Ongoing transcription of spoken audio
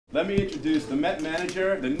Let me introduce the Met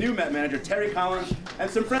manager, the new Met manager, Terry Collins,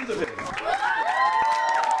 and some friends of his.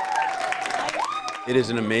 It is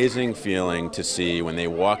an amazing feeling to see when they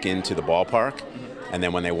walk into the ballpark, and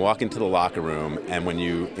then when they walk into the locker room, and when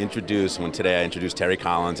today I introduced Terry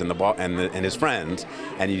Collins and his friends,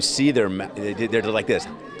 and you see they're like this.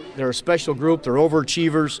 They're a special group. They're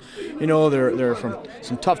overachievers. You know, they're from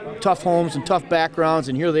some tough homes and tough backgrounds,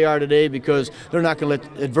 and here they are today because they're not going to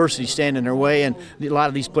let adversity stand in their way. And a lot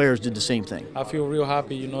of these players did the same thing. I feel real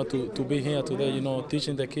happy, you know, to be here today. You know,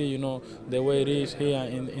 teaching the kid, you know, the way it is here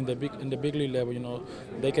in the big league level. You know,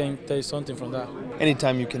 they can take something from that.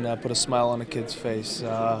 Anytime you can put a smile on a kid's face,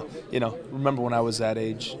 you know, remember when I was that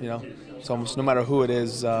age. You know, it's almost no matter who it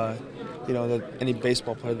is. You know, that any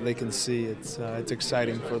baseball player that they can see, it's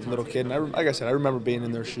exciting for the little kid. And like I said, I remember being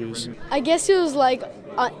in their shoes. I guess it was like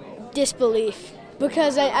disbelief,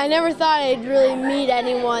 because I never thought I'd really meet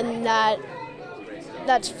anyone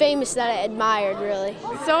that's famous that I admired, really.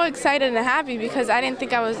 So excited and happy because I didn't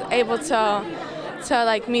think I was able to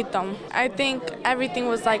like meet them. I think everything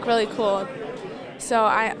was like really cool. So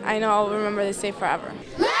I know I'll remember this day forever.